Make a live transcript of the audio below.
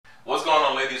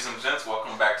ladies and gents,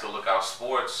 welcome back to Lookout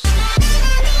Sports.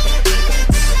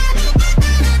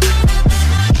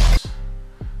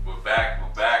 We're back.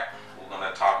 We're going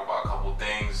to talk about a couple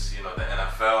things, the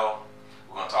NFL.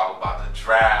 We're going to talk about the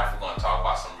draft. We're going to talk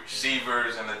about some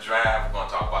receivers in the draft. We're going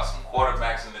to talk about some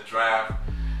quarterbacks in the draft.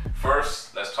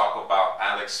 First, let's talk about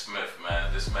Alex Smith,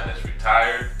 man. This man is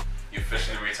retired. He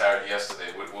officially retired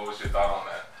yesterday. What was your thought on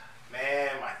that? Man,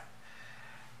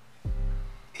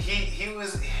 he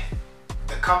was.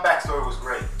 The comeback story was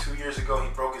great. 2 years ago, he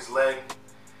broke his leg.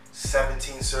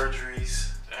 17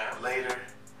 surgeries later.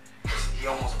 He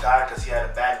almost died because he had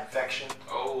a bad infection.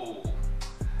 Oh.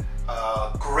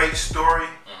 Great story.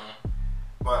 Mm-hmm.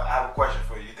 But I have a question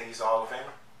for you. You think he's a Hall of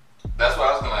Famer? That's what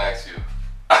I was going to ask you.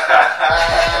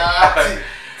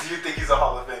 Do you think he's a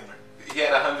Hall of Famer? He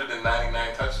had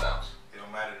 199 touchdowns. It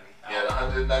don't matter to me. He had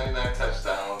 199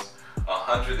 touchdowns,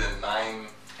 109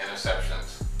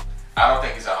 interceptions. I don't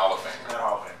think he's a Hall of Famer. Not a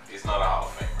Hall of Famer. He's not a Hall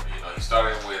of Famer. He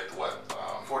started with what?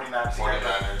 49ers.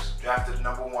 49ers. Drafted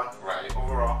 #1. Right.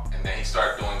 Overall. And then he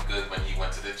started doing good when he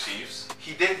went to the Chiefs.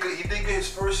 He did good. He did good his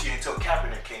first year until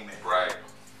Kaepernick came in. Right.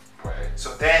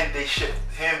 So then they shipped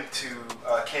him to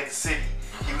Kansas City.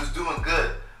 Mm-hmm. He was doing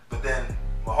good, but then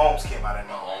Mahomes came out of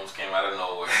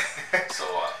nowhere. So,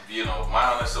 my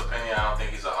honest opinion, I don't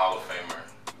think he's a Hall of Famer.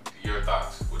 Your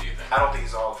thoughts? What do you think? I don't think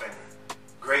he's a Hall of Famer.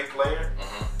 Great player.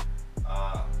 Mm-hmm.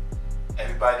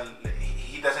 Everybody,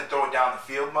 he doesn't throw it down the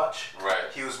field much.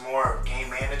 Right. He was more of a game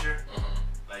manager.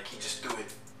 Mm-hmm. Like, he just do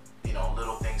it,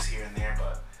 little things here and there,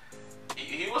 but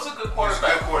he was a good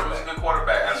quarterback. He was a good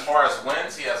quarterback. As far as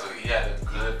wins, he had a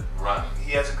good run.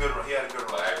 He had a good run.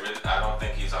 But I don't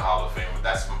think he's a Hall of Famer.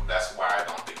 That's why I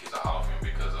don't think he's a Hall of Famer,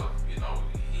 because of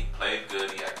he played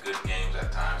good. He had good games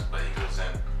at times, but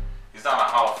he's not a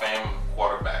Hall of Fame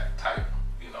quarterback type.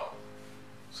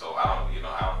 So I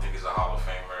don't think he's a Hall of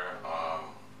Famer.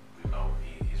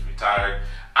 He's retired.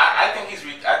 I think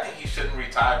he shouldn't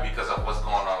retire because of what's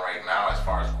going on right now as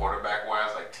far as quarterback wise,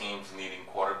 like teams needing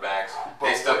quarterbacks. But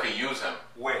they still could use him.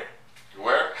 Where?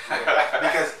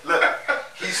 Because look,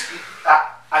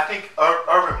 I think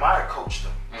Urban Meyer coached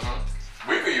him. Mm-hmm.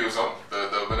 We could use him,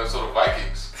 the Minnesota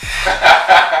Vikings.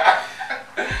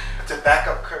 To back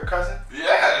up Kirk Cousins?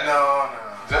 Yeah. No.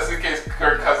 Just in case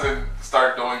Kirk Cousins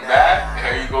start doing bad,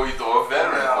 here you go, you throw a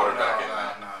veteran quarterback in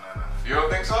there. No. You don't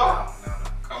think so? No.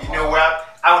 You know where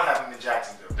I would have him in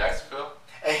Jacksonville. Jacksonville?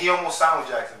 And he almost signed with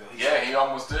Jacksonville. He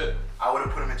almost did. I would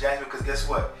have put him in Jacksonville because guess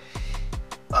what?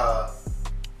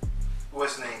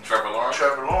 What's his name? Trevor Lawrence.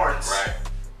 Right.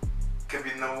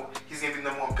 He's gonna be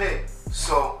 #1 pick.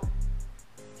 So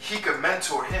he could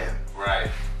mentor him.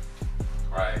 Right.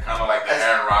 Kind of like the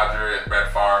Aaron Rodgers and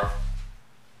Brett Favre.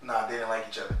 Nah, they didn't like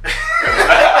each other. You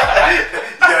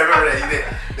gotta remember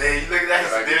that. They look at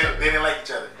that. They didn't like each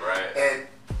other. Right. And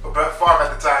Brett Favre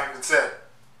at the time even said,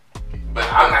 "But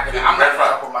I'm not gonna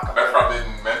talk with my competitor." Brett Favre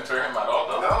didn't mentor him at all,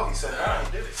 though. No, he said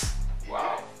he did it.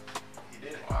 He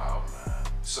did it. Wow, man.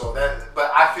 So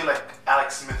but I feel like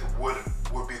Alex Smith would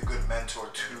be a good mentor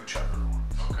to Trevor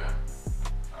Lawrence. Okay.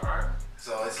 All right.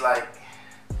 So it's like,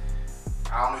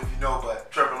 I don't know if you know,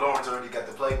 but Trevor Lawrence already got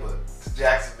the playbook to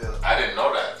Jacksonville. I didn't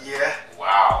know that. Yeah.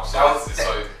 Wow.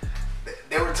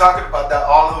 They were talking about that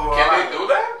all over. Can they do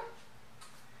that?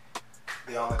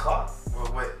 They on the clock.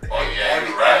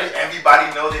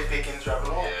 Everybody know they picking Trevor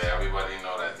Lawrence. Yeah, everybody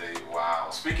know that wow.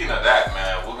 Speaking of that,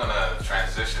 man, we're gonna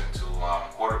transition to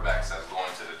quarterbacks that's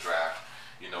going to the draft.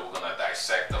 We're gonna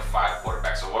dissect the 5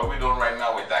 quarterbacks. So what we're doing right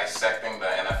now, we're dissecting the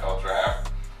NFL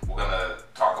draft. We're gonna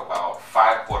talk about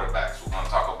 5 quarterbacks. We're gonna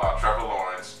talk about Trevor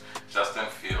Lawrence, Justin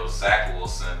Fields, Zach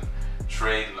Wilson,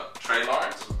 Trey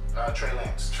Lance,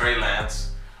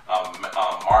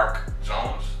 Mark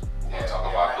Jones. We're gonna talk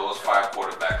about those 5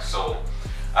 quarterbacks. So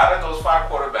out of those 5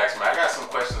 quarterbacks, man, I got some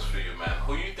questions for you, man.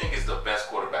 Who you think is the best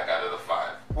quarterback out of the 5?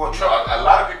 Well, a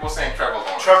lot of people saying Trevor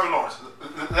Lawrence. Trevor Lawrence.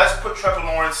 Let's put Trevor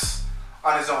Lawrence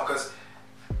on his own, because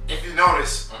if you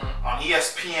notice, on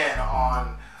ESPN,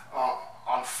 on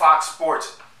Fox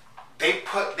Sports, they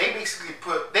don't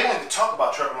even talk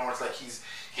about Trevor Lawrence like he's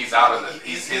out of it.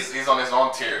 He's on his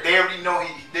own tier. They already know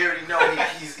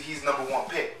he's #1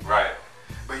 pick. Right.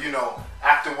 But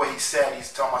after what he said,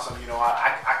 he's talking about something.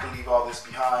 I can leave all this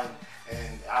behind,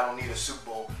 and I don't need a Super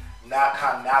Bowl. Now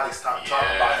they start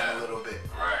talking about him a little bit.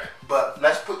 Right. But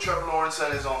let's put Trevor Lawrence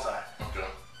on his own side. Okay.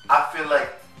 I feel like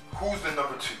who's the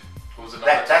 #2? Who's the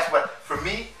 #2? That's what, for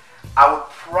me, I would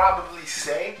probably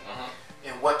say,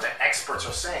 in what the experts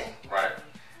are saying. Right.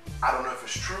 I don't know if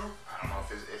it's true. I don't know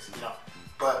if it's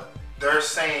but they're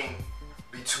saying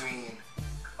between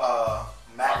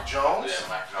Mac Jones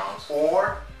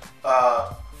or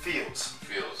Fields.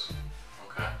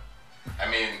 Okay.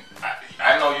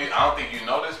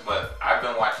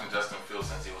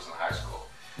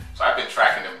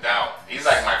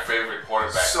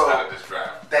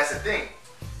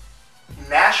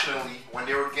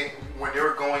 when they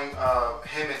were going,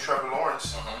 him and Trevor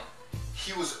Lawrence,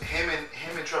 he was him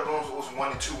and Trevor Lawrence was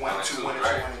 1-2, 1-2,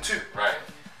 1-2, 1-2. Right.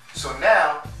 So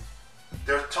now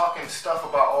they're talking stuff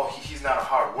about he's not a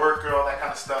hard worker, all that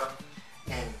kind of stuff,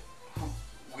 and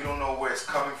we don't know where it's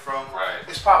coming from. Right.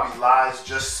 It's probably lies.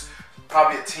 Just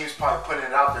probably a team's probably putting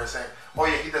it out there saying, "Oh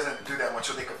yeah, he doesn't do that much,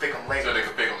 so they could pick him later."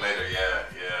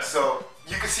 Yeah. So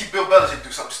you can see Bill Belichick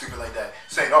do something stupid like that,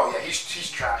 saying, "Oh yeah,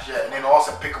 he's trash," and then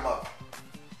also pick him up.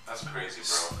 That's crazy,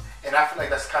 bro. And I feel like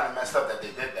that's kind of messed up that they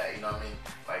did that. You know what I mean?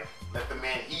 Like, let the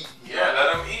man eat. Yeah,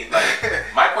 let him eat. Like,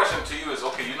 my question to you is,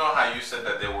 okay, you know how you said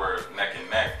that they were neck and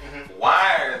neck.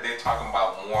 Why are they talking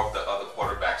about more of the other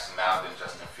quarterbacks now than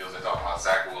Justin Fields? They're talking about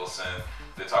Zach Wilson.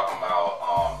 They're talking about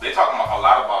a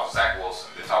lot about Zach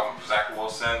Wilson. They're talking about Zach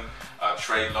Wilson,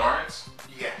 Trey Lawrence.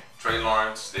 Yeah. Trey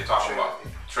Lawrence. They talking about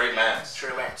Trey Lance.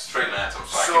 Trey Lance. I'm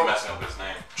sorry, I keep messing up his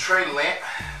name. Trey Lance.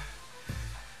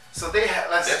 So they're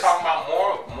talking about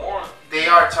more. They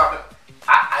are talking.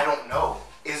 I don't know.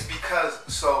 It's because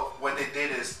what they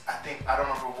did is I don't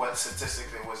remember what statistic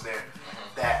there was there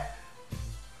that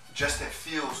Justin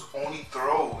Fields only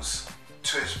throws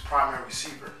to his primary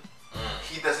receiver.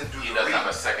 He doesn't do the read. He doesn't have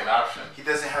a second option. He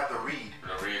doesn't have the read.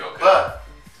 The read, okay. But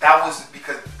that was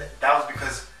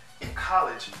because in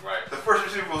college, the first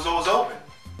receiver was always open.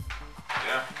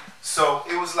 Yeah. So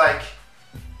it was like,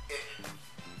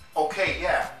 okay,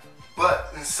 yeah.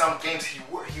 But in some games he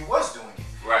was doing it.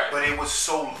 Right. But it was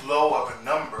so low of a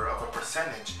number, of a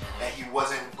percentage, that he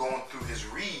wasn't going through his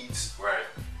reads. Right.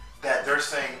 That they're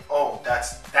saying, oh,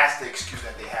 that's the excuse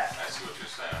that they have. I see what you're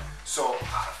saying. So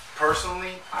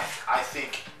personally, I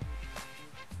think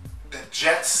the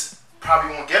Jets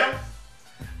probably won't get him,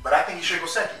 but I think he should go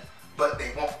second. But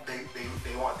they won't.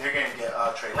 They're going to get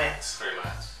Trey Lance. Trey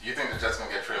Lance. You think the Jets going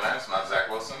to get Trey Lance, not Zach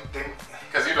Wilson?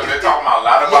 Because they're talking a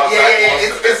lot about Zach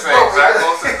Wilson. They're saying Zach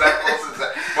Wilson.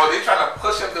 But they're trying to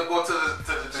push him to go to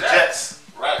the Jets.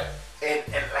 Right. And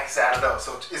like I said, I don't know.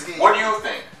 So what do you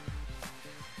think?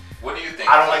 What do you think?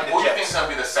 I don't like the Jets. Who do you think is going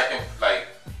to be the second,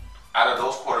 out of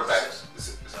those quarterbacks,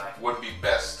 would be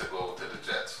best to go to the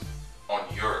Jets? On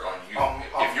you.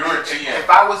 If you're a GM. If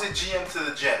I was a GM to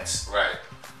the Jets. Right.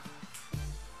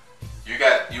 You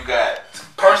got.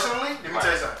 Personally, let me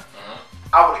tell you something.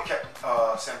 I would have kept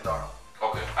Sam Darnold.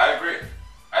 Okay, I agree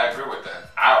with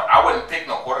that. I wouldn't pick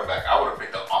no quarterback. I would have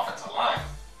picked the offensive line.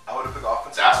 I would have picked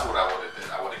offensive line. That's what I would have did.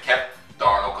 I would have kept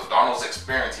Darnold because Darnold's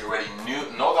experience. He already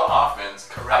know the offense.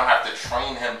 Correct. I don't have to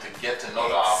train him to get to know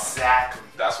the offense. Exactly.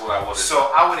 That's what I would have done.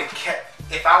 So I would have kept.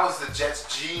 If I was the Jets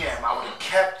GM, I would have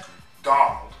kept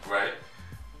Darnold. Right.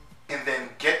 And then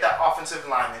get that offensive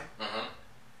lineman.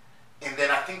 And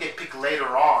then I think they pick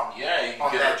later on. Yeah, you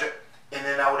can get and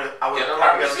then I would get a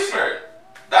wide receiver.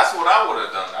 That's what I would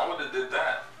have done. I would have did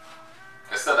that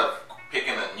instead of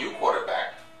picking a new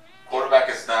quarterback. Quarterback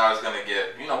is now going to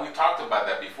get. We talked about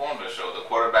that before on the show. The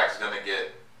quarterback is going to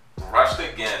get rushed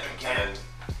again, and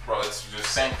bro, it's just the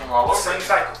same thing all over. Same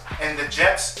cycle. And the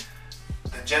Jets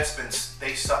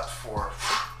they sucked for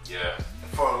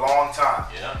a long time.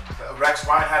 Yeah. Rex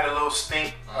Ryan had a little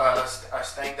stink, a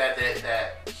stink that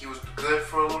he was good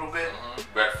for a little bit.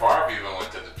 Brett Favre even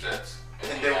went to the Jets.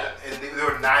 And they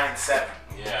were 9-7.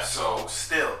 Yeah. So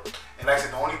still, and like I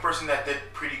said, the only person that did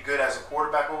pretty good as a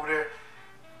quarterback over there,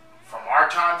 from our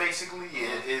time basically,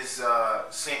 is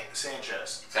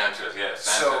Sanchez. Sanchez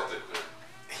did good.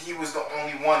 He was the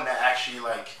only one that actually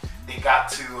they got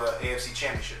to AFC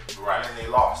Championship. Right. And they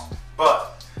lost,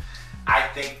 but I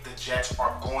think the Jets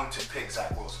are going to pick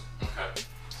Zach Wilson. Okay.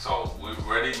 So we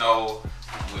already know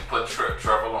we put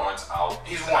Trevor Lawrence out.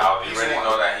 He's out. You already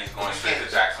know that he's going straight to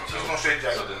Jacksonville. He's going straight to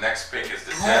Jacksonville. So the next pick is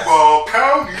the Jets. Duval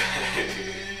County.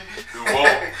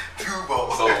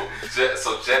 Duval.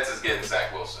 So Jets is getting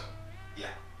Zach Wilson.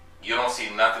 Yeah. You don't see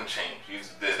nothing change.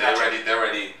 They're ready.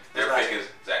 Their pick is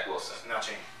Zach Wilson. It's not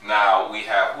changing. Now we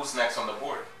have who's next on the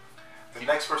board? The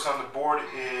next person on the board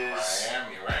is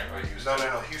Miami, right? Or Houston?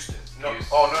 No, Houston. No.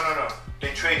 Houston. Oh, no.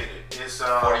 They traded it. It's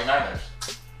 49ers.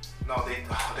 No, they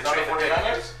traded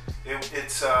 49ers?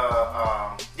 It's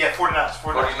 49ers.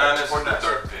 49ers is the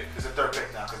third pick. It's the third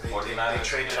pick now because they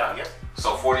traded out. Yep.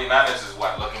 So 49ers is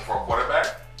what, looking for a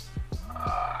quarterback?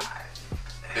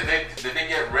 Did they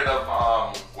get rid of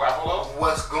Garoppolo?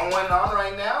 What's going on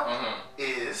right now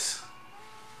is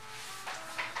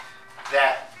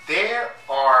that they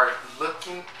are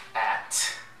looking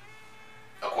at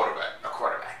a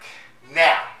quarterback.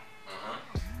 Now,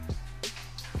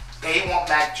 they want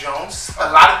Mac Jones.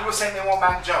 A lot of people are saying they want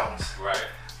Mac Jones. Right.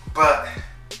 But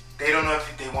they don't know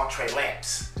if they want Trey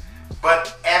Lance.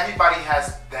 But everybody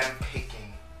has them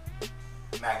picking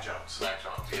Mac Jones.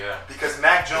 Yeah. Because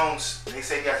Mac Jones, they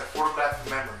say he has a photographic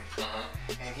memory,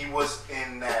 and he was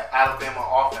in that Alabama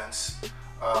offense,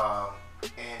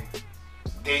 and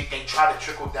they try to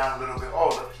trickle down a little bit.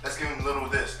 Oh, let's give him a little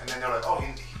of this, and then they're like, oh,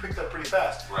 he picked up pretty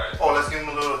fast. Right. Oh, let's give him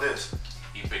a little of this.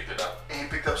 He picked it up. And he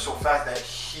picked up so fast that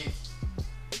he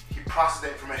processed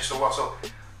the information so well. So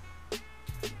I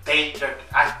think they're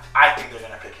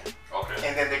gonna pick him. Okay.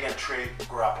 And then they're gonna trade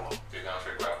Garoppolo. They're gonna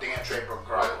trade Garoppolo. They're gonna trade Garoppolo.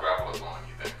 Where's Garoppolo going,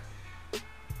 you think?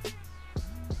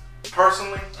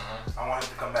 Personally, I want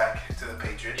him to come back to the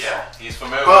Patriots. Yeah, he's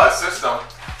familiar with the system.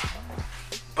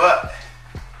 But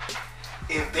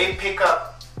if they pick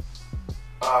up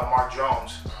Mark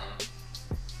Jones,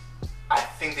 I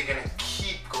think they're gonna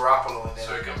keep Garoppolo in there.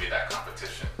 So it can be that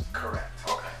competition. Correct.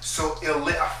 Okay. So it'll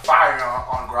lit a fire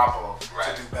on Garoppolo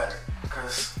Right. to do better.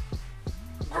 Because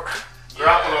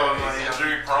Garoppolo, he's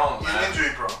injury prone, man. He's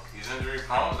injury prone. He's injury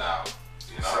prone now.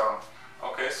 You know. So,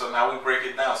 okay, so now we break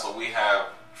it down. So we have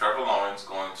Trevor Lawrence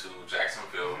going to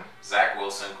Jacksonville, Zach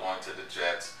Wilson going to the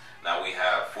Jets. Now we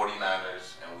have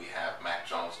 49ers, and we have Mac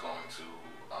Jones going to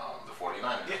the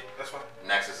 49ers. yeah, that's what.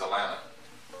 Next is Atlanta.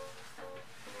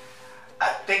 I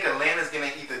think Atlanta's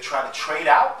gonna either try to trade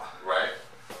out, Right.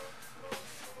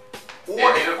 or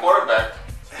They need a quarterback.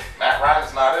 Matt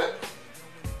Ryan's not it.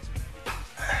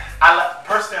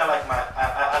 personally,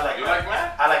 I like You like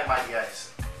Matt? I like Matty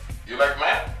Ice. You like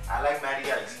Matt? I like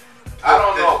Matty Ice. I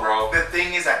don't know, bro. The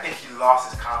thing is, I think he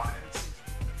lost his confidence.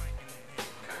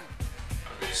 Okay.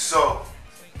 I mean, So,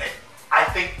 I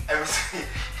think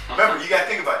remember, you gotta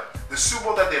think about it. The Super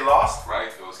Bowl that they lost, right,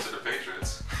 it was to the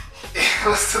Patriots. it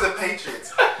was to the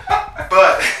Patriots.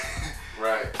 But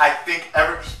Right. I think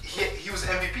he was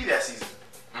MVP that season.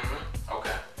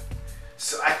 Okay.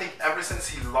 So I think ever since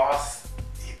he lost,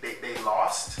 they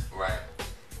lost. Right.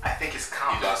 I think his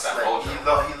confidence. lost that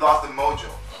mojo. He lost the mojo.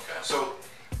 Okay. So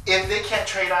if they can't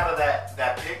trade out of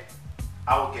that pick,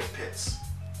 I will get Pitts.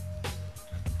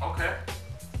 Okay.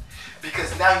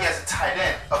 Because now he has a tight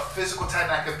end, a physical tight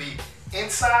end that could be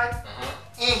inside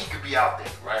and he could be out there.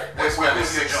 Right. With Julio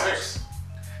Julio Jones. Jones.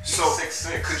 He's So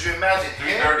 6'6". could you imagine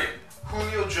him, 330.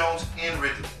 Julio Jones, and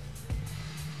Ridley?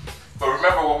 But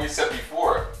remember what we said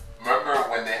before. Remember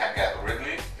when they had got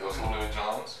Ridley? It was Julio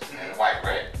Jones and White,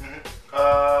 right?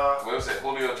 What was it?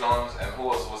 Julio Jones and who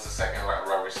was the second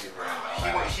wide receiver?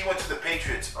 He went to the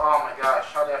Patriots. Oh my gosh,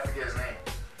 how did I forget his name?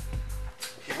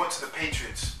 He went to the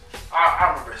Patriots. I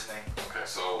remember his name. Okay,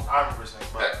 so I remember his name.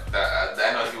 But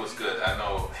I know he was good. I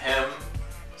know him.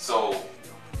 So,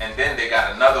 and then they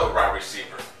got another wide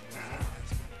receiver.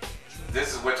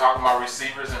 This is, we're talking about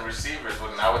receivers,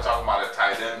 but now we're talking about a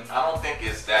tight end. I don't think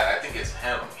it's that. I think it's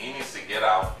him. He needs to get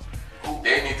out.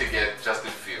 They need to get Justin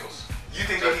Fields. you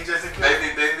think they need Justin Fields?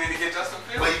 They need to get Justin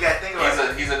Fields. But you gotta think about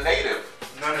it. He's a native.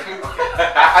 No. Okay.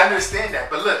 I understand that,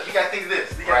 but look, you gotta think of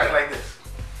this. You gotta think like this.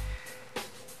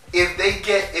 If they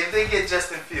get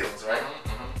Justin Fields, right?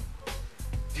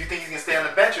 Do you think he's gonna stay on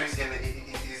the bench or he's gonna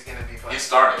be fine? He's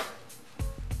starting.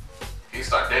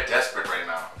 They're desperate right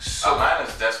now. So,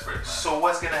 Atlanta's desperate, man. So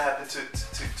what's gonna happen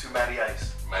to Matty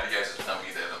Ice Matty Ice is gonna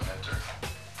be there, the mentor.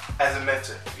 as a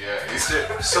mentor? Yeah, he's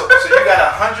So you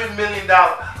got $100 million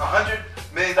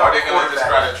Are they gonna just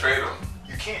try to trade him?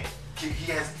 You can't.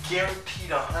 He has guaranteed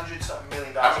 $100-something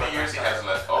million. How many years he has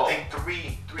left? I think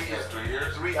three He has 3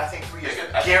 years? I think 3 years.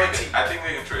 I Guaranteed. think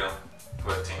they can trade him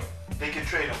for a team. They can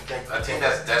trade him. A team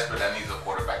that's desperate that needs a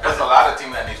quarterback. There's a lot of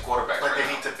teams that needs quarterbacks But right they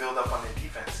now. need to build up on their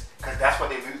defense because that's what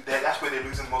they lose. That's where they're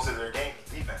losing most of their game,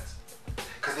 defense.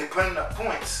 Because they're putting up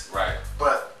points, Right.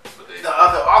 but they, the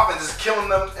other offense is killing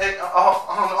them on the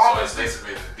so offense. it's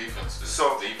basically the defense.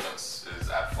 Defense is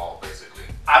at fault, basically.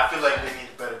 I feel like they need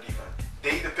a better defense.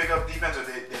 They either pick up defense or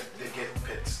they get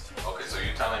Pitts. Okay, so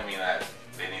you're telling me that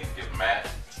they need to give Matt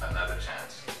another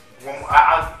chance.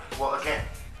 Well, again,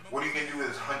 what are you gonna do with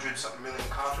this $100-something million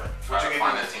contract? What Try you to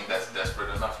gonna find do? a team that's desperate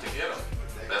enough to get him.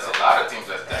 There's a lot of teams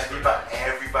that's desperate.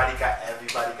 Everybody got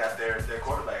their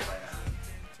quarterback right now.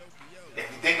 If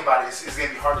you think about it, it's gonna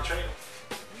be hard to trade him.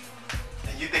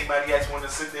 And you think Matty Ice want to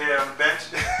sit there on the bench?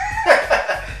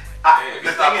 Hey, if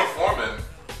he's not performing.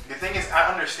 The thing is,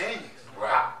 I understand you.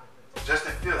 Right.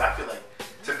 Justin Fields, I feel like,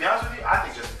 to be honest with you, I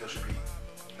think Justin Fields should be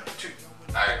number 2.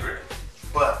 I agree.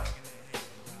 But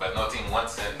no team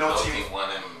wants him. No No team team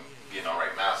want him,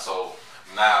 right now. So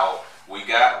now we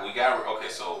got okay,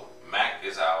 so Mac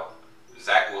is out,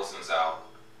 Zach Wilson's out.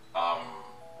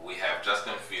 We have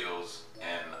Justin Fields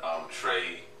and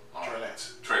Trey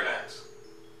Lance.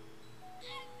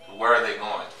 Where are they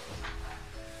going?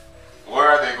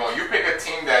 You pick a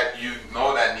team that you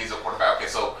know that needs a quarterback. Okay,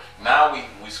 so now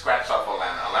we scratch off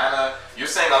Atlanta. You're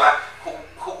saying Atlanta.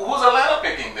 Who's Atlanta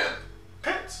picking then?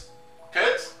 Pitts.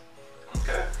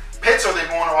 Pitts or they're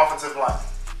going to offensive line.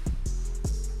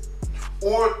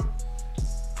 Or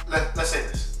let's say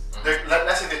this.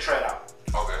 Let's say they trade out.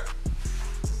 Okay.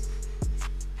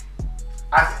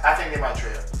 I think they might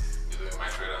trade out. You think they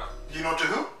might trade out? You know to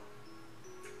who?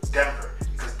 Denver.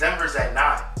 Because Denver's at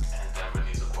 9. And Denver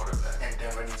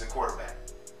needs a quarterback.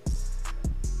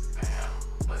 Damn.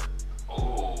 But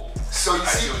So you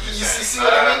see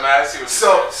what I mean? I see what you're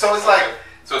saying. So it's like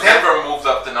so Denver moves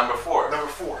up to number 4. Number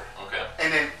 4. Okay.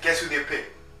 And then guess who they pick?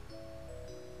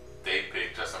 They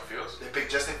pick Justin Fields. They pick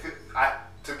Justin Fields.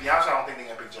 To be honest, I don't think they're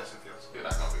gonna pick Justin Fields. They're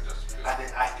not gonna pick Justin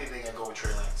Fields. I think they're gonna go with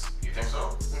Trey Lance. You think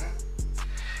so? Mm-hmm.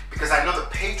 Because I know the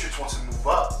Patriots want to move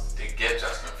up. To get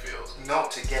Justin Fields. No,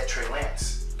 to get Trey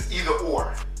Lance. Either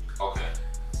or. Okay.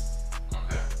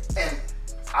 And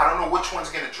I don't know which one's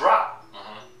gonna drop.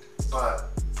 But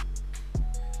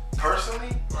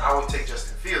personally, I would take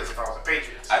Justin Fields if I was a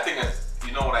Patriots. I think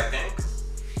you know what I think?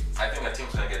 I think a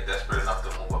team's gonna get desperate enough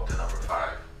to move up to number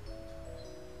 5.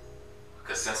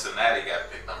 Because Cincinnati got to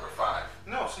pick number 5.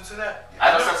 No, Cincinnati.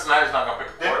 I know Cincinnati's not gonna pick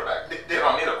a quarterback. They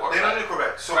don't need a quarterback. They don't need a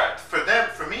quarterback. So right.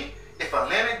 for me, if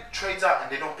Atlanta trades out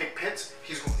and they don't pick Pitts,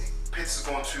 Pitts is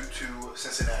going to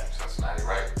Cincinnati. Cincinnati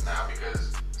right now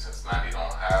because Cincinnati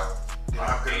don't have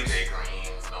AJ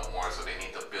Green no more, so they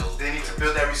need to build. They need to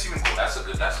build that receiving core. That's a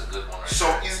good one right So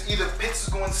there. either Pitts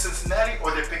is going to Cincinnati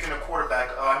or they're picking a quarterback.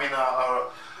 A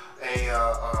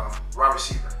wide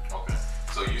receiver. Okay.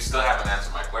 So you still haven't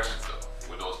answered my question though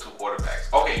with those 2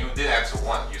 quarterbacks. Okay, you did answer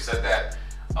one. You said that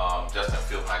Justin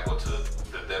Fields might go to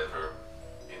the Denver.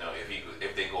 You know,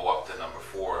 if they go up to number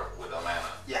 4 with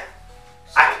Atlanta. Yeah.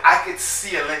 So, I could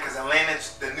see Atlanta because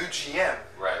Atlanta's the new GM.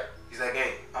 Right. He's like,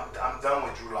 hey, I'm done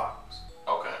with Drew Lock.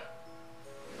 Okay.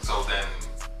 So then,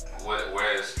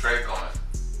 where is Trey going?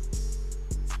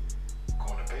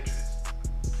 Going to Patriots.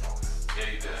 Okay.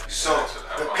 Yeah, you did. So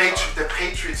the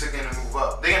Patriots are gonna move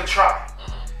up. They're gonna try.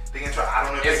 They're gonna try. I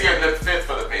don't know. Is he a good fit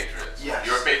for the Patriots? Yes.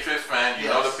 You're a Patriots fan. You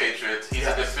know the Patriots. He's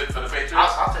a good fit for the Patriots.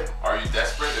 I'll take him. Are you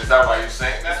desperate? Is that why you're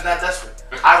saying that? It's not desperate.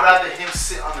 I'd rather him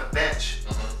sit on the bench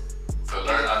to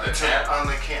learn under camp.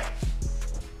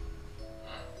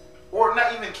 Or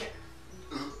not even camp.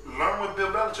 Learn with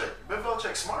Bill Belichick. Bill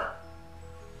Belichick's smart.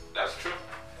 That's true.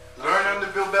 Learn under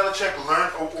Bill Belichick. Learn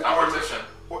competition.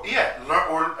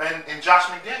 Learn and Josh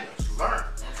McDaniels. Learn.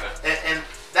 Okay. And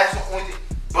that's the only thing.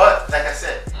 But like I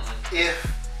said, if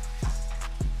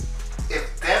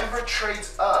Denver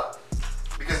trades up,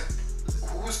 because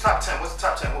who's top 10? What's the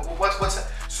top 10? What's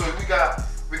so we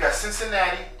got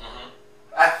Cincinnati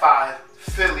at 5.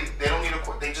 Philly, they don't need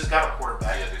they just got a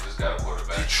quarterback. Yeah, they just got a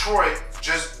quarterback. Detroit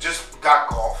just got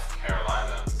Goff.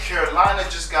 Carolina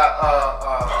just got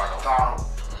Darnold.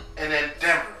 And then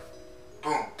Denver,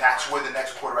 boom, that's where the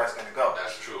next quarterback's gonna go.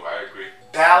 That's true, I agree.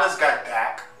 Dallas got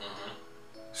Dak.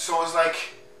 So it's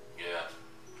like, yeah.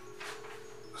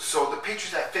 So the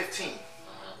Patriots at 15.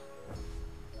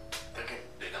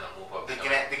 They're gonna move up. They're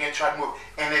gonna try to move,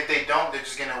 and if they don't, they're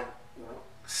just gonna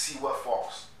see what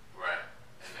falls. Right.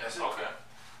 Okay.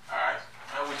 All right.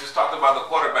 And we just talked about the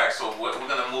quarterback, so we're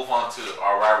gonna move on to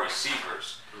our wide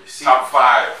receivers. Top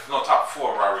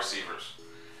 4 wide receivers.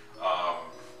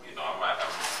 You know, I'm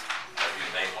have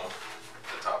you name them.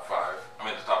 The top 5. I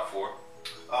mean the top 4.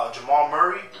 Jamal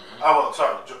Murray. Oh well,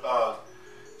 sorry.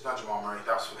 It's not Jamal Murray.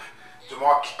 That was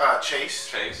Jamal Chase.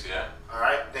 Chase, yeah. All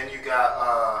right. Then you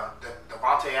got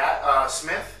Devontae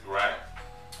Smith. Right.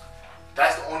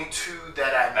 That's the only 2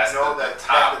 that I that's know the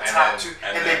top, that's the top 2,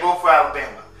 and they both were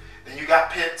Alabama. Then you got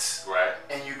Pitts. Right.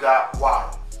 And you got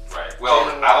Waddle. Right. Well,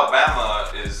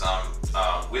 Alabama is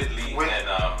Whitley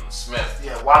and Smith.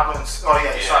 Yeah, Waddle. Sorry.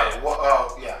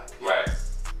 Yeah. Right.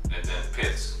 And then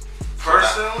Pitts.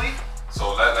 Personally.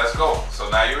 So let's go. So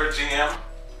now you're a GM,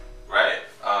 right?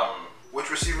 Which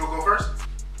receiver will go first?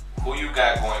 Who you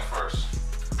got going first?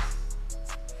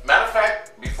 Matter of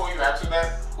fact, before you answer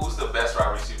that, who's the best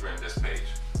wide receiver in this page?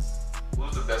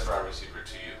 Who's the best wide receiver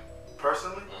to you?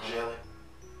 Personally, Jalen.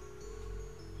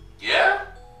 Yeah?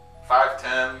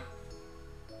 5'10".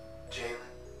 Jalen.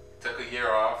 Took a year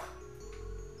off.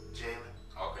 Jalen.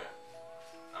 Okay.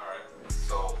 All right.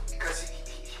 So. Because he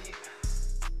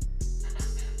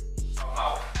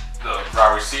the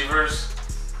wide receivers.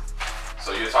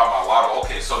 So you're talking about Waddle.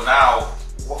 Okay, so now.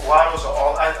 Waddle's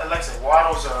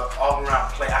Waddle's an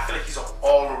all-around player. I feel like he's an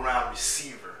all-around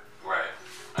receiver. Right.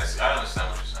 I see. I understand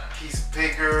what you're saying. He's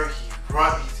bigger. He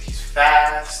runs. He's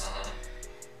fast.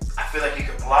 I feel like he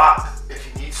can block if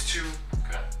he needs to.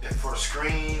 Okay. If for a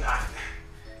screen, I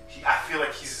feel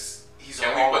like he's.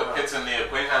 Can we put Pitts in the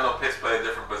equation? I know Pitts play a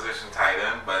different position, tight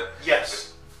end, but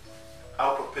yes,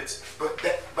 I'll put Pitts. But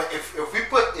if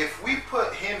we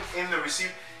put him in the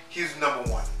receiver, He's number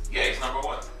one. Yeah, he's number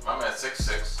one. My man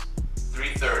 6'6",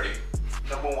 330.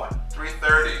 Number one.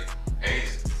 330.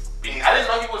 And I didn't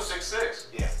know he was 6'6".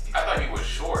 Yeah. I thought he was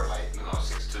short, like,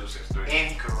 6'2", 6'3". And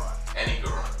he could run. And he could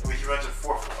run. Wait, he runs a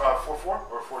 4.4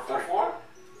 or 4.3? 4.4.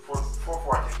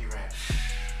 4.4, I think he ran.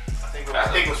 I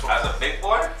think it was 4.4. As a big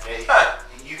boy? Yeah.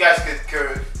 You guys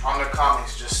could on the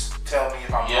comments just tell me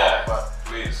if I'm wrong, but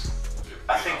please.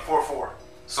 I think 4.4.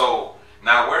 So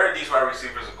now where are these wide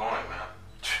receivers going, man?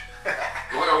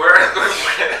 where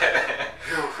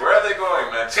are they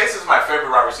going, man? Chase is my favorite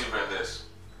wide receiver in this.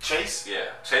 Chase?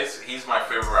 Yeah, Chase. He's my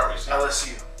favorite wide receiver.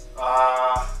 LSU.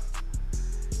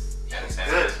 He's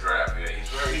good. His draft, yeah, he's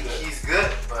very good. He's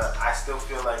good, but I still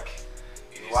feel like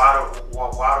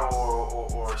Waddle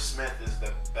or Smith is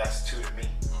the best two to me.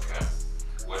 Okay.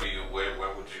 Where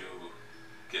would you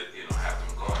get have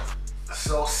them going?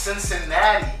 So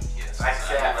Cincinnati, yes, like I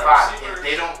said, at 5. If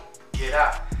they don't get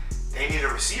out, they need a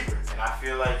receiver, and I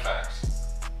feel like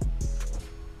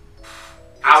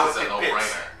I would pick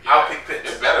Pitts. Yeah. I'll pick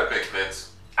Pitts. You better pick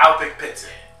Pitts. I'll pick Pitts.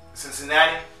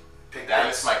 Cincinnati, pick Dallas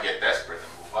Pitts. might get desperate and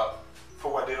move up.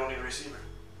 For what? They don't need a receiver.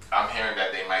 I'm hearing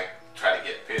that they might try to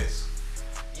get Pitts.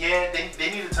 Yeah, they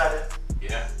need a tight end.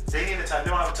 Yeah. They need a tight end.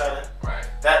 They don't have a tight end. Right.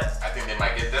 I think they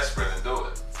might get desperate and do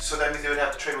it. So that means they would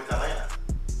have to trade with Atlanta.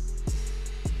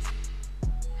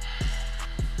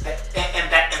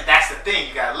 And that's the thing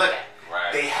you gotta look at.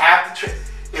 Right. They have to trade.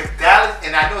 If Dallas,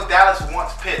 and I know Dallas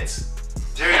wants Pitts.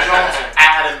 Jerry Jones is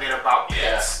adamant about Pitts.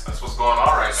 Yes, that's what's going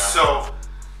on right now. So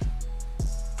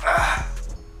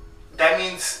that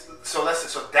means so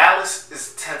Dallas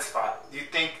is 10th spot. Do you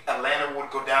think Atlanta would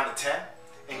go down to 10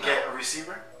 and get a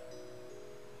receiver?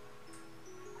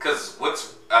 Because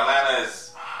Atlanta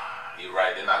is, you're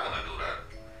right, they're not gonna do that.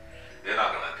 They're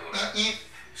not gonna do that.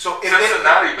 So if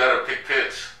Cincinnati better pick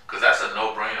Pitts, because that's a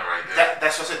no-brainer right there.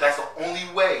 That's what I said. That's the only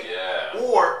way. Yeah.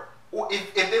 Or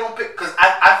if they don't pick, because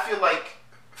I feel like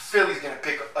Philly's gonna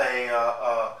pick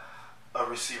a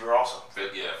receiver also.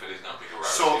 Yeah, Philly's gonna pick a receiver.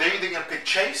 So they're either gonna pick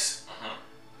Chase.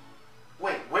 Mm-hmm.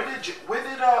 Wait, where did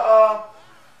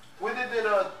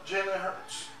Jalen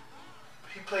Hurts?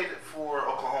 He played it for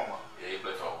Oklahoma. Yeah, he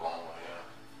played for Oklahoma. Yeah.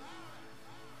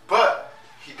 But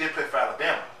he did play for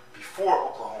Alabama before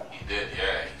Oklahoma. He did.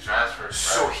 Yeah, he transferred. Right?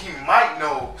 So he might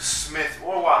know Smith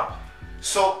or Waddle.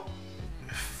 So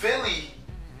Philly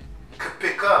could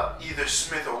pick up either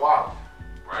Smith or Waddle.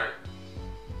 Right.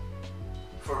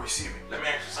 For receiving. Let me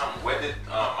ask you something. Where did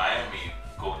Miami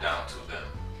go down to then?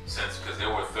 Because they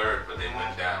were third, but they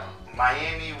went down.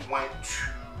 Miami went to,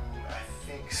 I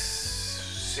think,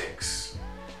 6.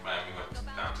 Miami went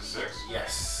down to 6?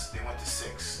 Yes, they went to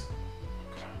 6.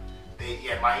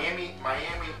 Okay. Miami.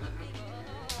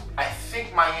 I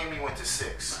think Miami went to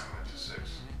 6. Miami went to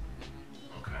 6.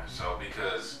 Okay. So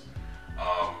because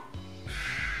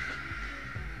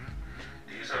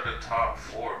these are the top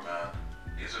 4, man.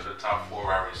 These are the top 4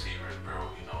 wide receivers, bro.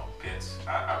 Pitts.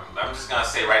 I'm just gonna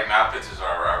say right now, Pitts is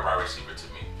our wide receiver to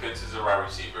me. Pitts is a wide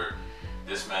receiver.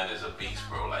 This man is a beast,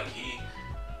 bro. Like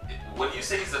would you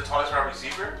say he's the tallest wide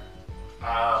receiver?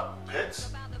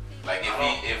 Pitts. Like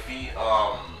if he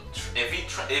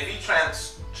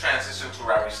transitioned to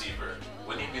wide receiver,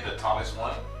 wouldn't he be the tallest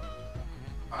one?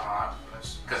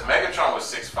 Because Megatron was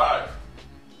 6'5".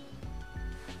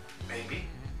 Maybe.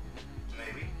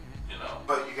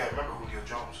 But you gotta remember Julio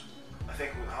Jones. I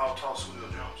think how tall is Julio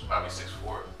Jones? Probably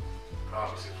 6'4".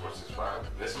 Probably 6'4", 6'5".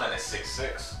 This man is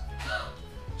 6'6".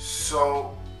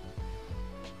 So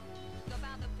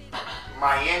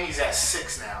Miami's at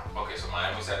 6 now. Okay, so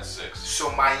Miami's at 6.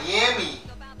 So Miami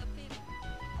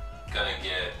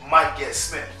might get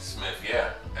Smith. Smith,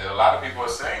 yeah. And a lot of people are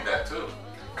saying that too.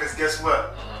 Because guess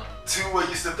what? Tua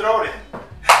used to throw it in.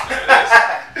 There it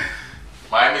is.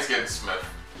 Miami's getting Smith.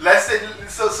 Let's say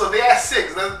so they at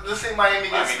 6. Let's say Miami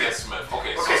gets Smith.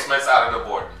 Okay, so Smith's out of the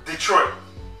board. Detroit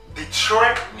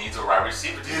needs a wide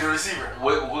receiver. Need a receiver.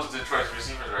 Who's Detroit's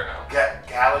receivers right now?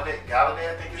 Galladay,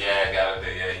 I think.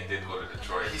 Galladay. Yeah, he did go to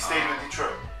Detroit. He stayed with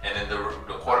Detroit. And then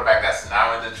the quarterback that's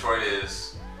now in Detroit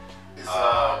is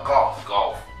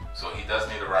Golf. So he does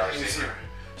need a wide receiver.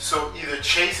 So either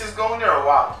Chase is going there or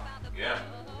Waddle. Yeah.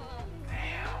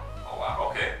 Damn. Oh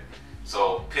wow. Okay.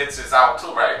 So Pitts is out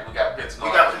too, right? We got Pitts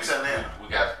going. We got Pitts Atlanta. We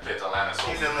got Pitts Atlanta. So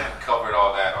he's Atlanta. Covered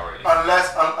all that already.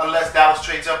 Unless Dallas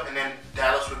trades up, and then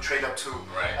Dallas would trade up to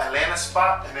right. Atlanta's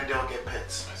spot, and then they'll get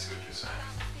Pitts. I see what you're saying.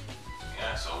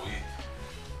 Yeah. So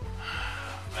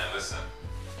man, listen.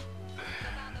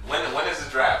 When is the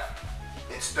draft?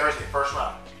 It's Thursday, first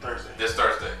round. Thursday. This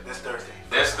Thursday. This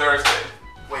Thursday.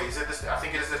 Wait, is it this? I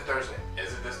think it is this Thursday.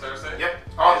 Is it this Thursday? Yep.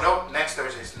 Oh no, next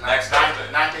Thursday. Next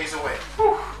Thursday. 9 days away.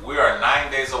 Whew. We are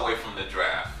 9 days away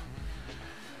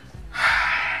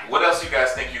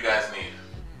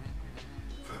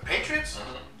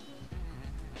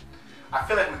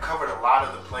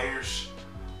players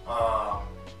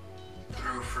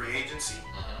through free agency,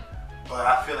 but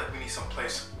I feel like we need some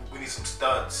players. We need some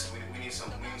studs. We need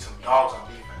some dogs on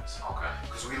defense. Okay.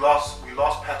 Because we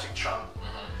lost Patrick Chung,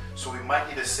 so we might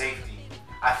need a safety.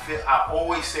 I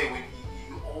always say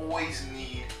you always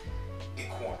need a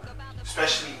corner,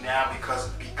 especially now because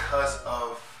of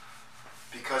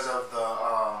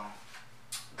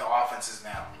the offenses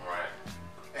now. Right.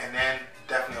 And then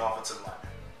definitely offensive line.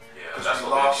 Yeah, because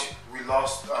we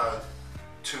lost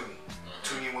Tooney.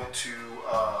 Tooney went to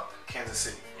Kansas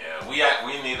City. Yeah,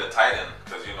 we need a tight end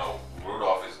because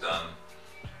Rudolph is done.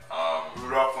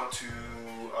 Rudolph went to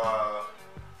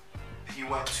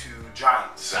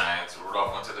Giants.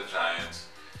 Rudolph went to the Giants.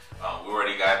 We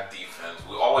already got defense.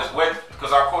 We always went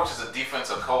because our coach is a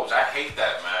defensive coach. I hate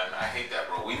that, man. I hate that,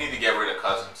 bro. We need to get rid of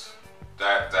Cousins.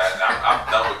 I'm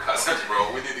done with Cousins,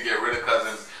 bro. We need to get rid of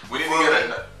Cousins. We need to get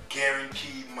a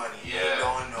guaranteed money. Yeah.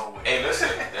 Going nowhere. Hey, listen.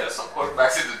 There's some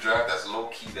quarterbacks in the draft that's low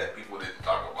key that people didn't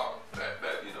talk about.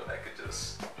 That could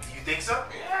just. You think so?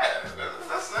 Yeah.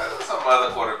 There's some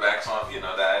other quarterbacks on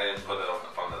that I didn't put it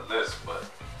on the list, but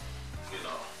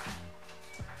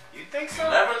You think so? You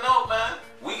never know, man.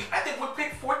 I think we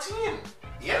picked 14.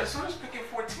 Yeah. As soon as picking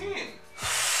 14.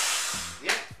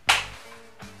 Yeah.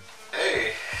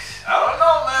 Hey, I don't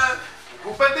know,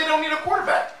 man. But they don't need a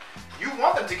quarterback. You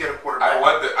want them to get a quarterback. I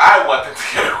want them to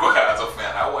get a quarterback. As a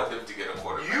fan, I want them to get a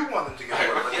quarterback. You want them to get a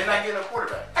quarterback, but they're not getting a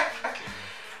quarterback.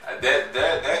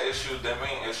 That issue, their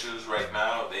main issues right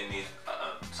now, they need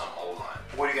some O-line.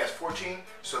 What do you guys, 14?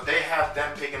 So they have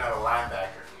them picking out a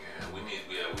linebacker.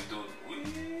 Yeah,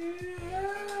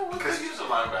 we could use a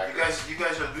linebacker. You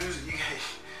guys are losing.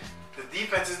 The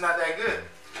defense is not that good.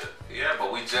 Yeah,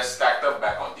 but we just stacked up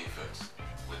back on defense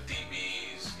with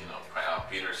DBs,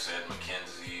 Peterson,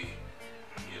 McKenzie,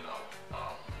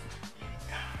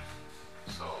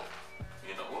 so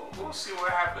we'll see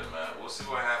what happens, man. We'll see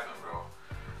what happens, bro.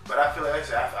 But I feel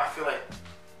like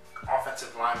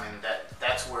offensive linemen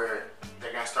that's where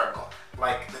they're gonna start going.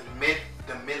 Like the mid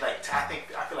I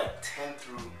feel like 10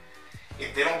 through.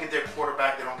 If they don't get their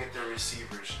quarterback, they don't get their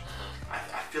receivers.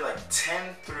 I feel like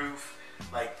 10 through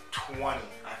like 20.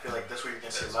 I feel like that's where you're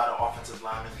gonna see a lot of offensive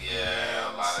linemen.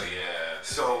 Yeah, a lot of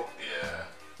So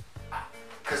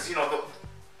because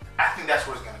I think that's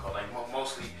where it's gonna go. Like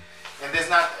mostly, and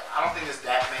I don't think there's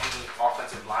that many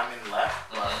offensive linemen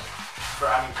left.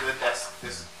 Good. That's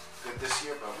good this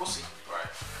year, but we'll see.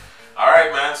 Right. All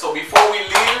right, man. So before we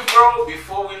leave, bro,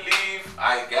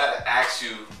 I gotta ask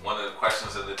you one of the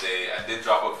questions of the day. I did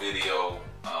drop a video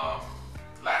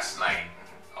last night.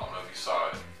 I don't know if you saw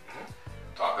it.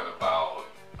 Talking about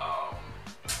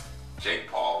Jake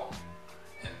Paul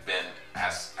and Ben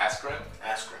Askren.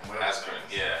 Askren,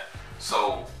 yeah.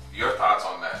 So your thoughts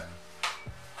on that?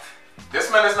 This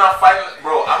man is not fighting,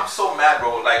 bro. I'm so mad,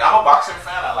 bro. Like, I'm a boxing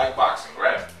fan. I like boxing,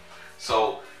 right?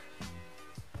 So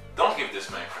don't give this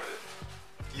man credit.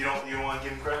 You don't want to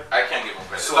give him credit? I can't give him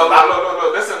credit. So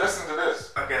no. Listen to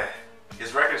this. Okay.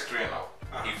 His record's 3-0.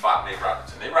 He fought Nate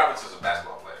Robinson. Nate Robinson's a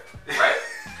basketball player, right?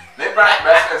 Nate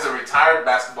Robinson is a retired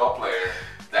basketball player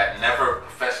that never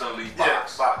professionally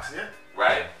boxed. Yeah.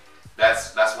 Right?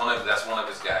 That's one of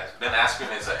his guys. Ben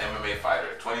Askren is an MMA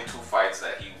fighter. 22 fights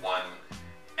that he won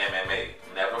MMA.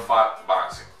 Never fought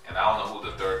boxing. And I don't know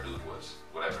who the third dude was.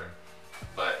 Whatever.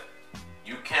 But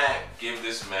you can't give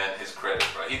this man his credit,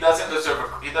 bro. He doesn't deserve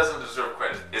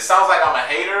credit. It sounds like I'm a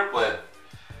hater, but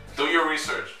do your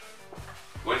research.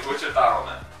 What's your thought on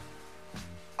that?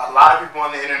 A lot of people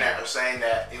on the internet are saying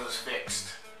that it was fixed.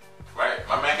 Right.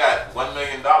 My man got $1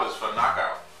 million for a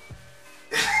knockout.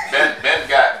 Ben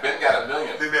got $1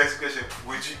 million. Let me ask you a question.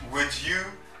 Would you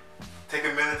take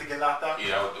 $1 million to get knocked out?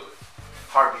 Yeah, I would do it.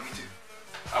 Heartbeat, me too.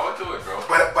 I would do it, bro.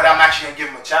 But I'm actually gonna give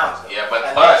him a challenge, though. Yeah, but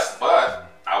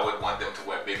I would want them to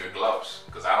wear bigger gloves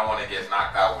because I don't want to get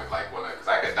knocked out with because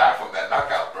I could die from that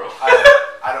knockout, bro.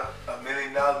 I don't $1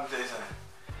 million. Let me tell you something.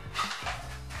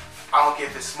 I don't care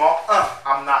if it's small.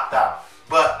 I'm knocked out,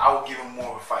 but I will give him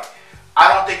more of a fight.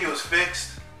 I don't think it was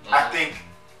fixed. I think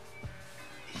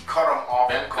he caught him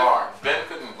off guard. Ben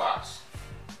couldn't box.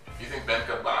 You think Ben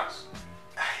could box?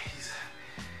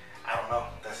 I don't know.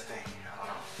 That's the thing. I don't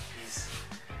know.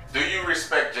 Do you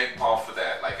respect Jake Paul for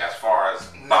that? Like as far as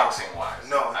boxing wise?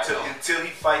 No, until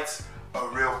he fights a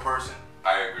real person.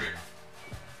 I agree.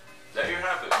 There you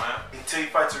have it, man. Until he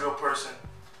fights a real person.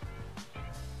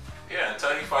 Yeah,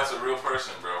 until he fights a real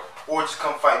person, bro. Or just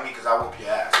come fight me because I whoop your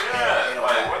ass. Yeah,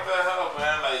 what the hell,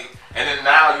 man? Like, and then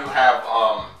now you have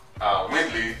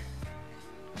Whitley,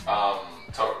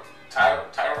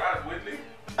 Tyrod Whitley,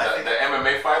 the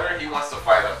MMA fighter. He wants to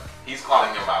fight him. He's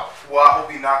calling him out. Well, I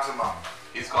hope he knocks him out.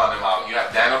 He's calling him out. You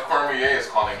have Daniel Cormier is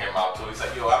calling him out too. He's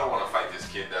like, yo, I don't want to fight this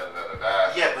kid. Da, da, da,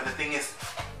 da. Yeah, but the thing is,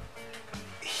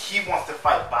 he wants to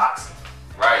fight boxing.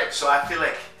 Right. So I feel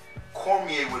like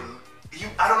Cormier would.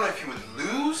 I don't know if he would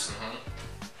lose,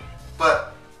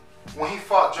 but when he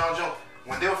fought John Jones,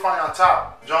 when they were fighting on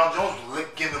top, John Jones was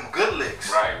giving him good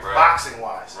licks. Right. Boxing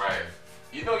wise. Right.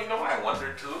 You know what I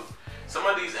wonder too? Some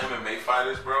of these MMA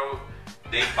fighters, bro,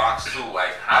 they box too.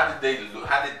 Like, how did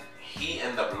he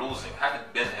end up losing? How did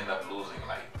Ben end up losing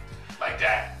like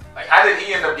that? Like, how did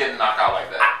he end up getting knocked out like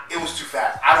that? It was too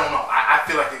fast. I don't know. I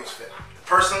feel like it was fixed.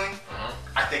 Personally,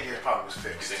 I think it probably was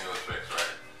fixed. You think it was fixed,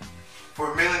 right? For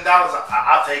 $1 million,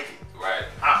 I'll take it. Right.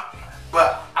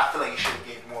 But I feel like you should have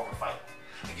gave more of a fight.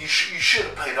 You should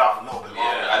have played off a little bit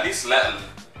longer. Yeah, at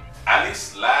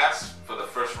least last for the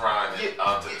first round and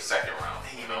on to the second round.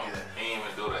 He didn't do that. He didn't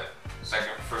even do that.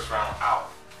 First round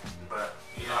out. But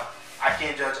you know, I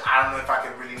can't judge. I don't know if I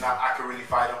could really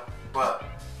fight him, but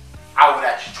I would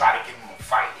actually try to give him a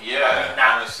fight. Yeah,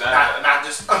 I understand that. Not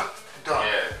just done.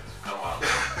 Yeah, come on.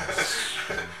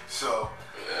 So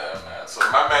yeah, man. So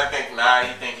my man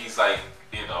he think he's like,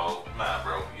 nah,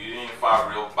 bro. You ain't fight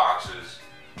real boxers.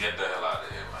 Get the hell out of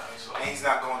here, man. So, and he's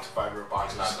not going to fight real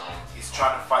boxers. He's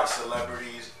trying to fight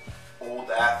celebrities, old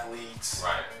athletes.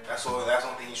 Right. That's the only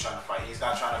thing he's trying to fight. He's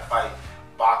not trying to fight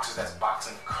boxers that's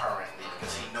boxing currently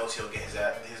because he knows he'll get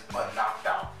his butt knocked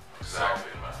out.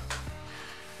 Exactly, man.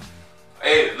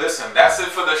 Hey, listen, that's it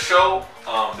for the show.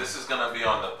 This is gonna be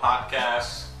on the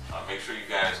podcast. Make sure you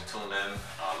guys tune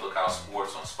in. Lookout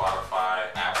Sports on Spotify,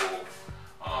 Apple,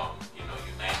 you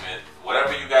name it.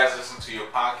 Whatever you guys listen to your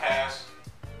podcast,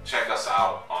 check us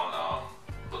out on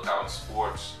Lookout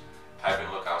Sports. Type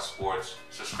in Lookout Sports.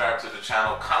 Subscribe to the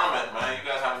channel. Comment, man. You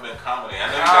guys haven't been commenting.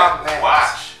 I know you guys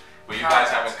watch, but you guys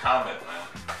haven't commented, man.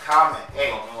 Comment.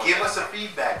 Hey, give us a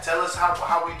feedback. Tell us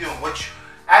how we doing. What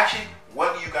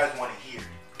do you guys want to hear?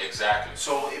 Exactly.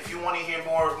 So if you want to hear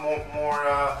more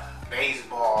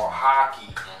baseball,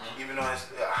 hockey, even though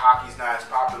hockey's not as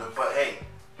popular, but hey,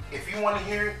 if you want to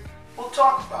hear it, we'll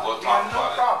talk about it. We'll talk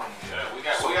about it. No problem. Yeah, we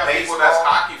got people that's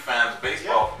hockey fans,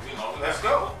 baseball. Yeah. Let's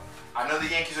go. I know the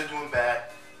Yankees are doing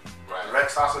bad. Right. The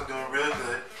Red Sox are doing really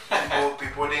good.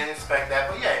 People didn't expect that,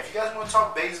 but yeah, if you guys want to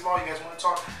talk baseball, you guys want to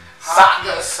talk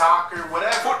hockey, soccer,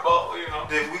 whatever, football,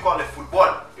 then we call it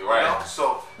football. Right.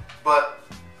 So, but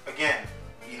again,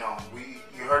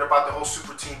 you heard about the whole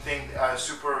super team thing,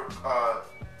 super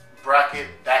bracket.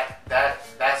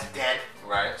 That's dead.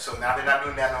 Right. So now they're not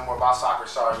doing that no more about soccer.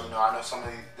 Sorry, I know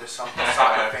there's some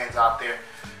soccer fans out there.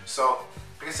 So,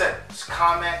 like I said, just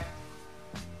comment,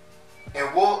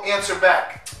 and we'll answer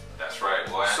back. That's right.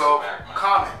 We'll answer back, man.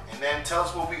 Comment, and then tell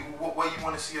us what you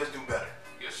want to see us do better.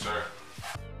 Yes, sir.